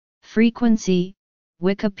Frequency,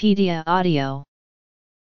 Wikipedia audio.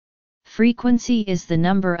 Frequency is the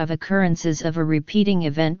number of occurrences of a repeating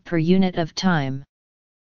event per unit of time.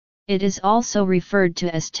 It is also referred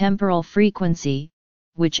to as temporal frequency,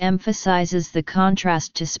 which emphasizes the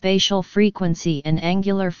contrast to spatial frequency and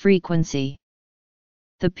angular frequency.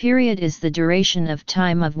 The period is the duration of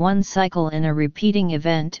time of one cycle in a repeating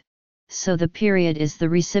event, so the period is the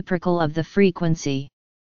reciprocal of the frequency.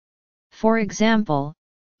 For example,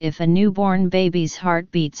 if a newborn baby's heart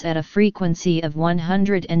beats at a frequency of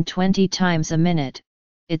 120 times a minute,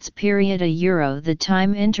 its period the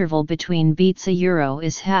time interval between beats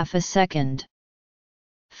is half a second.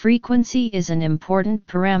 Frequency is an important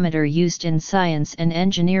parameter used in science and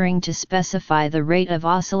engineering to specify the rate of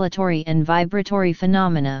oscillatory and vibratory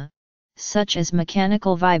phenomena, such as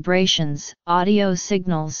mechanical vibrations, audio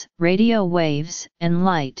signals, radio waves, and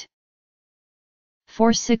light.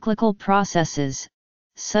 For cyclical processes,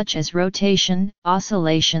 such as rotation,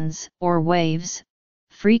 oscillations, or waves,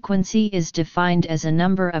 frequency is defined as a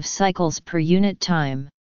number of cycles per unit time.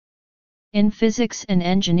 In physics and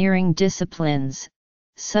engineering disciplines,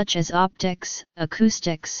 such as optics,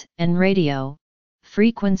 acoustics, and radio,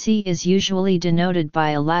 frequency is usually denoted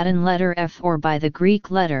by a Latin letter F or by the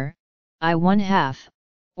Greek letter I1/2,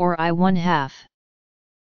 or I1/2.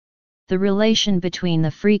 The relation between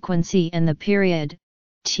the frequency and the period,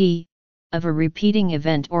 t, of a repeating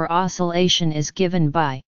event or oscillation is given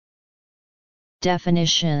by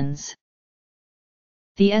definitions.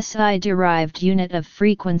 The SI-derived unit of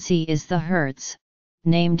frequency is the Hertz,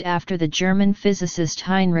 named after the German physicist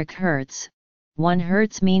Heinrich Hertz. 1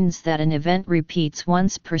 Hertz means that an event repeats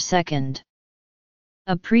once per second.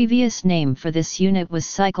 A previous name for this unit was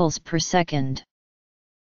cycles per second.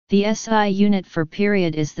 The SI unit for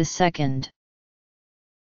period is the second.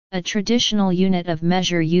 A traditional unit of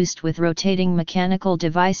measure used with rotating mechanical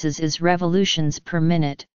devices is revolutions per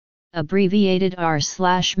minute, abbreviated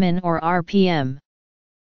R/min or RPM.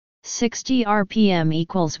 60 RPM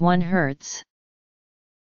equals 1 Hertz.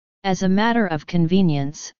 As a matter of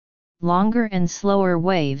convenience, longer and slower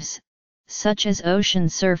waves, such as ocean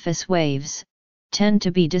surface waves, tend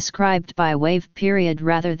to be described by wave period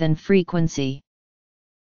rather than frequency.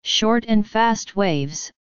 Short and fast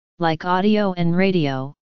waves, like audio and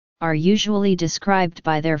radio, are usually described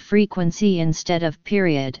by their frequency instead of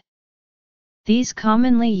period. These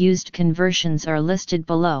commonly used conversions are listed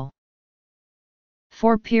below.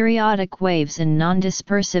 For periodic waves in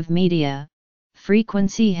non-dispersive media,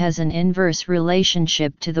 frequency has an inverse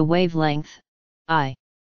relationship to the wavelength, I.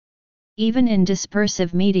 Even in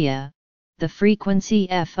dispersive media, the frequency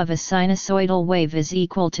f of a sinusoidal wave is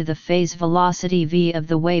equal to the phase velocity v of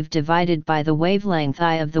the wave divided by the wavelength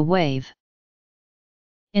I of the wave.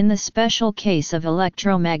 In the special case of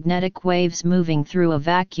electromagnetic waves moving through a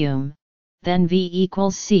vacuum, then v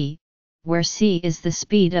equals c, where c is the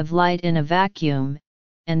speed of light in a vacuum,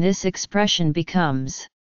 and this expression becomes: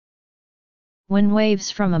 when waves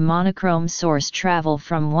from a monochrome source travel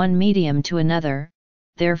from one medium to another,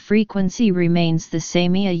 their frequency remains the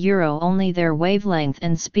same, only their wavelength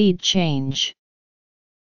and speed change.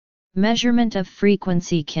 Measurement of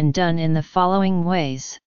frequency can be done in the following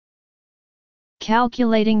ways.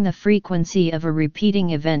 Calculating the frequency of a repeating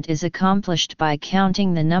event is accomplished by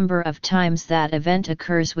counting the number of times that event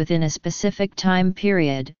occurs within a specific time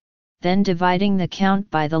period, then dividing the count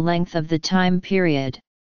by the length of the time period.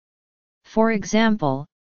 For example,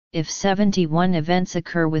 if 71 events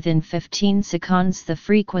occur within 15 seconds, the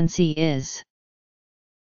frequency is.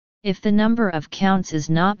 If the number of counts is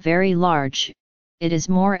not very large, it is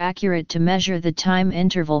more accurate to measure the time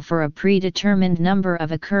interval for a predetermined number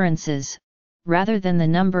of occurrences, rather than the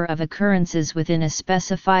number of occurrences within a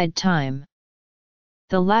specified time.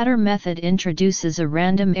 The latter method introduces a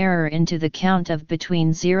random error into the count of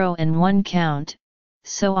between 0 and 1 count,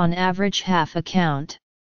 so on average half a count.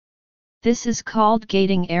 This is called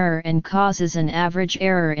gating error and causes an average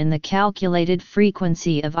error in the calculated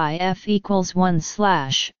frequency of if equals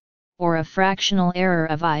 1/, or a fractional error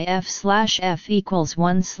of if/f equals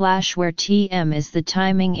 1/, where tm is the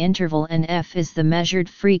timing interval and f is the measured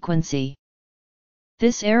frequency.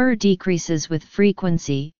 This error decreases with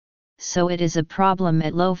frequency, so it is a problem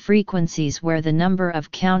at low frequencies where the number of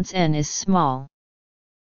counts n is small.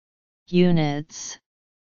 Units.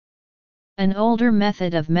 An older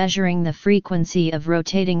method of measuring the frequency of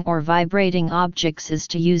rotating or vibrating objects is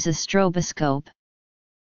to use a stroboscope.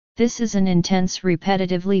 This is an intense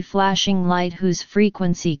repetitively flashing light whose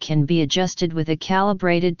frequency can be adjusted with a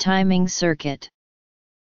calibrated timing circuit.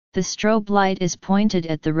 The strobe light is pointed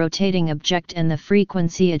at the rotating object and the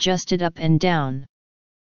frequency adjusted up and down.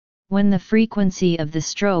 When the frequency of the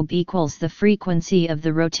strobe equals the frequency of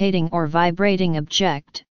the rotating or vibrating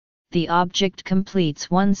object, the object completes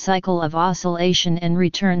one cycle of oscillation and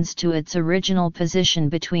returns to its original position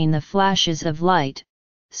between the flashes of light,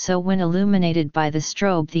 so when illuminated by the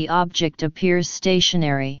strobe the object appears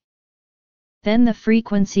stationary. Then the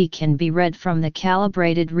frequency can be read from the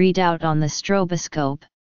calibrated readout on the stroboscope.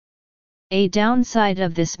 A downside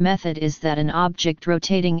of this method is that an object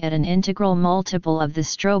rotating at an integral multiple of the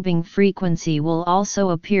strobing frequency will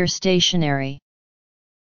also appear stationary.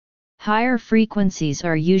 Higher frequencies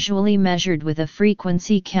are usually measured with a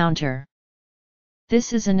frequency counter.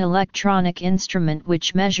 This is an electronic instrument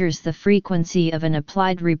which measures the frequency of an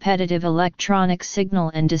applied repetitive electronic signal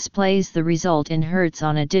and displays the result in hertz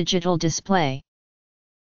on a digital display.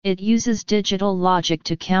 It uses digital logic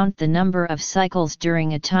to count the number of cycles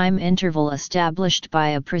during a time interval established by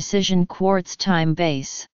a precision quartz time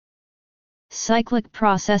base. Cyclic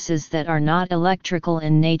processes that are not electrical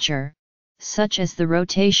in nature, such as the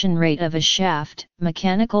rotation rate of a shaft,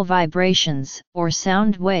 mechanical vibrations, or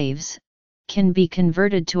sound waves, can be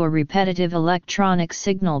converted to a repetitive electronic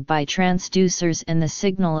signal by transducers and the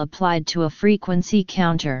signal applied to a frequency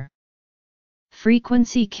counter.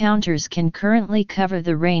 Frequency counters can currently cover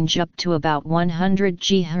the range up to about 100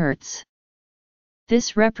 GHz.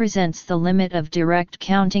 This represents the limit of direct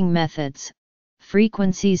counting methods.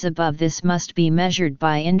 Frequencies above this must be measured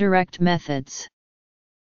by indirect methods.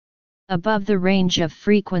 Above the range of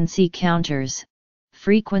frequency counters,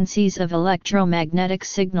 frequencies of electromagnetic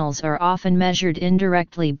signals are often measured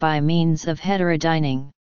indirectly by means of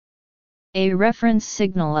heterodyning. A reference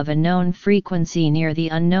signal of a known frequency near the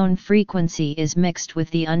unknown frequency is mixed with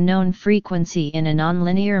the unknown frequency in a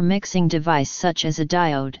nonlinear mixing device such as a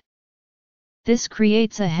diode. This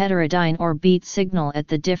creates a heterodyne or beat signal at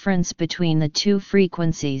the difference between the two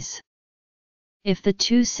frequencies. If the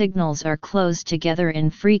two signals are close together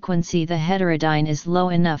in frequency, the heterodyne is low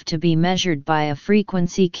enough to be measured by a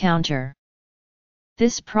frequency counter.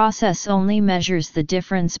 This process only measures the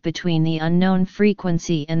difference between the unknown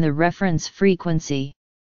frequency and the reference frequency.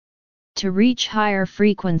 To reach higher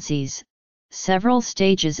frequencies, several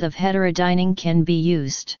stages of heterodyning can be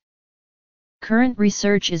used. Current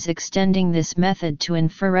research is extending this method to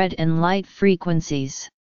infrared and light frequencies.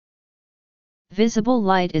 Visible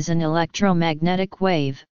light is an electromagnetic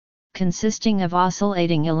wave, consisting of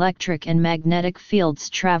oscillating electric and magnetic fields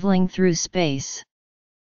traveling through space.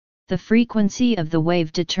 The frequency of the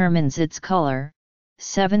wave determines its color.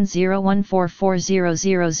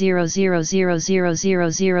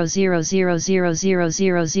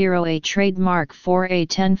 7014400000000000000000 a trademark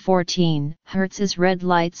 4A1014 Hz is red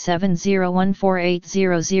light.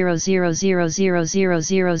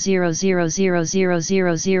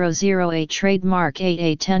 70148000000000000000 a trademark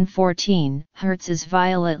 8A1014 Hz is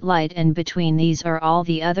violet light, and between these are all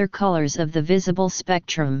the other colors of the visible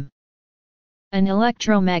spectrum. An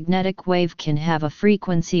electromagnetic wave can have a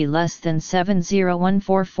frequency less than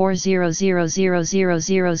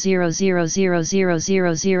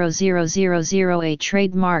 70144000000000000000 a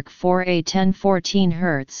trademark 4A1014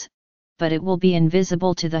 Hz, but it will be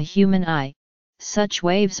invisible to the human eye. Such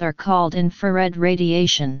waves are called infrared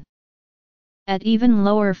radiation. At even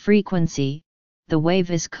lower frequency, the wave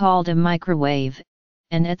is called a microwave,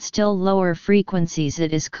 and at still lower frequencies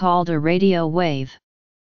it is called a radio wave.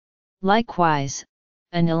 Likewise,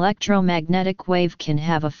 an electromagnetic wave can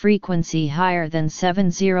have a frequency higher than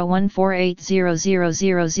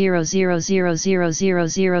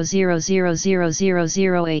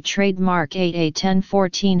 70148000000000000000 a trademark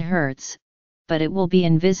 8A1014 Hz, but it will be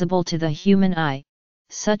invisible to the human eye.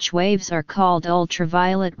 Such waves are called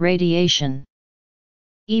ultraviolet radiation.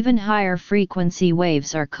 Even higher frequency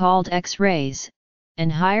waves are called X-rays,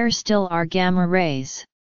 and higher still are gamma rays.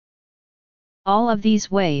 All of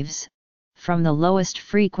these waves, from the lowest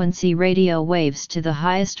frequency radio waves to the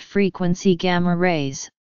highest frequency gamma rays,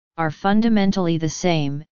 are fundamentally the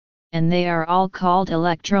same, and they are all called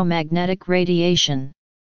electromagnetic radiation.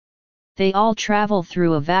 They all travel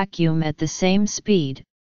through a vacuum at the same speed,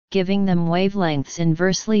 giving them wavelengths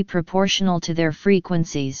inversely proportional to their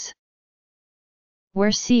frequencies.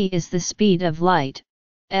 Where c is the speed of light,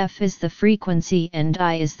 f is the frequency and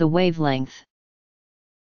I is the wavelength.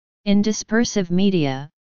 In dispersive media,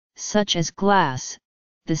 such as glass,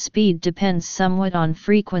 the speed depends somewhat on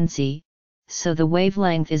frequency, so the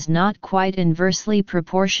wavelength is not quite inversely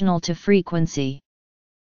proportional to frequency.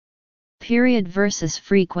 Period versus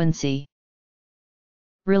frequency.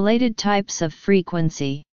 Related types of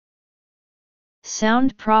frequency.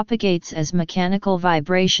 Sound propagates as mechanical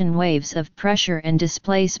vibration waves of pressure and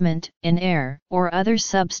displacement in air or other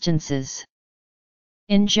substances.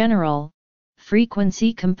 In general,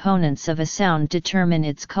 frequency components of a sound determine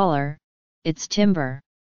its color, its timbre.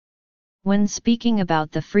 When speaking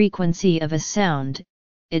about the frequency of a sound,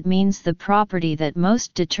 it means the property that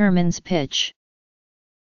most determines pitch.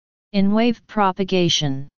 In wave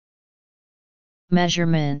propagation,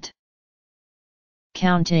 measurement,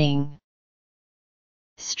 counting,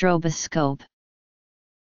 stroboscope,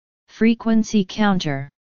 frequency counter.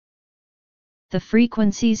 The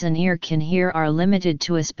frequencies an ear can hear are limited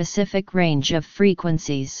to a specific range of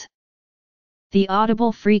frequencies. The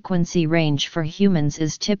audible frequency range for humans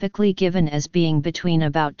is typically given as being between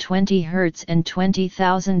about 20 Hz and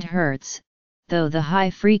 20,000 Hz, though the high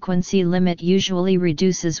frequency limit usually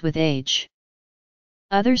reduces with age.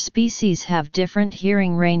 Other species have different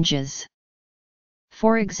hearing ranges.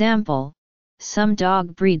 For example, some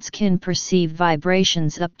dog breeds can perceive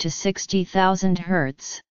vibrations up to 60,000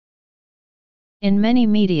 Hz. In many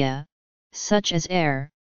media, such as air,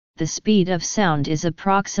 the speed of sound is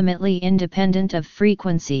approximately independent of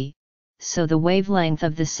frequency, so the wavelength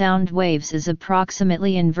of the sound waves is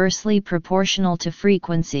approximately inversely proportional to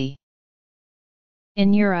frequency.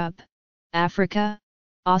 In Europe, Africa,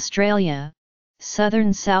 Australia,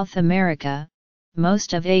 southern South America,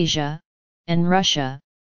 most of Asia, and Russia,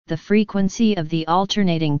 the frequency of the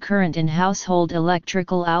alternating current in household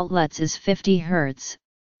electrical outlets is 50 Hz,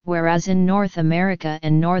 whereas in North America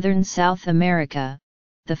and northern South America,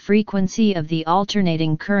 the frequency of the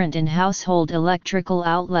alternating current in household electrical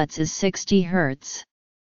outlets is 60 Hz.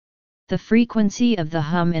 The frequency of the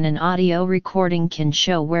hum in an audio recording can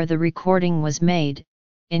show where the recording was made,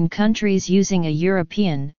 in countries using a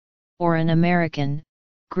European, or an American,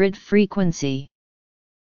 grid frequency.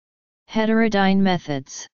 Heterodyne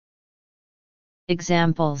methods.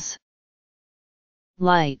 Examples: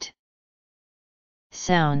 light,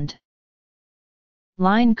 sound,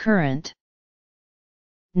 line current.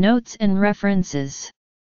 Notes and references.